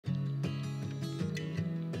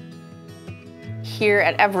here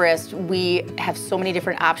at Everest, we have so many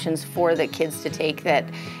different options for the kids to take that,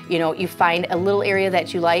 you find a little area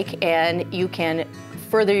that you like and you can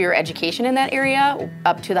further your education in that area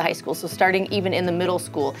up to the high school. So starting even in the middle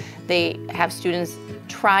school, they have students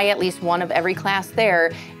try at least one of every class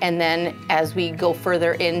there, and then as we go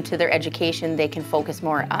further into their education, they can focus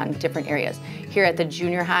more on different areas. Here at the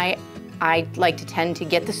junior high, I like to tend to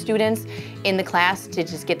get the students in the class to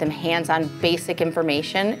just get them hands-on basic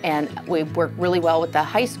information, and we work really well with the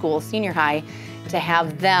high school, senior high, to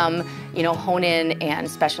have them, hone in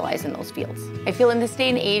and specialize in those fields. I feel in this day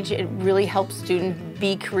and age, it really helps students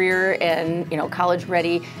be career and, college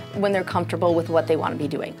ready when they're comfortable with what they want to be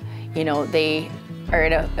doing. They are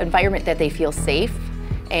in an environment that they feel safe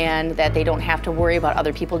and that they don't have to worry about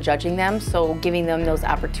other people judging them, so giving them those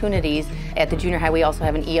opportunities. At the junior high, we also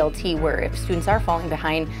have an ELT where if students are falling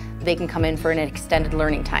behind, they can come in for an extended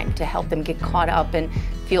learning time to help them get caught up and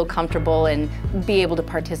feel comfortable and be able to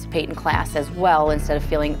participate in class as well, instead of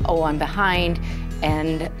feeling, oh, I'm behind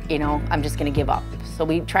and I'm just gonna give up. So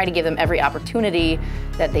we try to give them every opportunity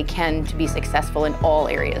that they can to be successful in all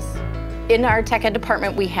areas. In our tech ed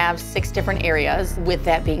department, we have 6 different areas. With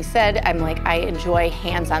that being said, I enjoy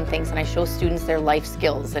hands-on things, and I show students their life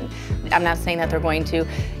skills. And I'm not saying that they're going to,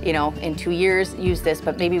 in 2 years use this,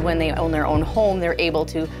 but maybe when they own their own home, they're able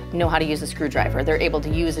to know how to use a screwdriver. They're able to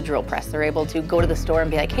use a drill press. They're able to go to the store and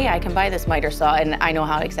be like, hey, I can buy this miter saw, and I know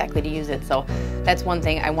how exactly to use it. So that's one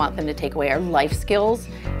thing I want them to take away, are life skills.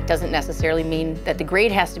 It doesn't necessarily mean that the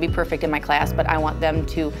grade has to be perfect in my class, but I want them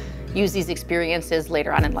to use these experiences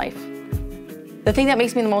later on in life. The thing that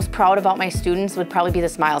makes me the most proud about my students would probably be the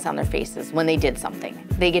smiles on their faces when they did something.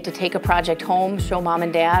 They get to take a project home, show mom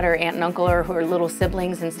and dad or aunt and uncle or her little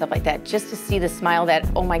siblings and stuff like that, just to see the smile that,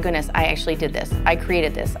 oh my goodness, I actually did this. I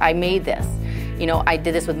created this. I made this. I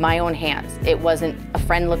did this with my own hands. It wasn't a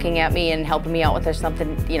friend looking at me and helping me out with or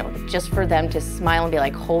something, just for them to smile and be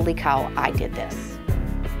like, holy cow, I did this.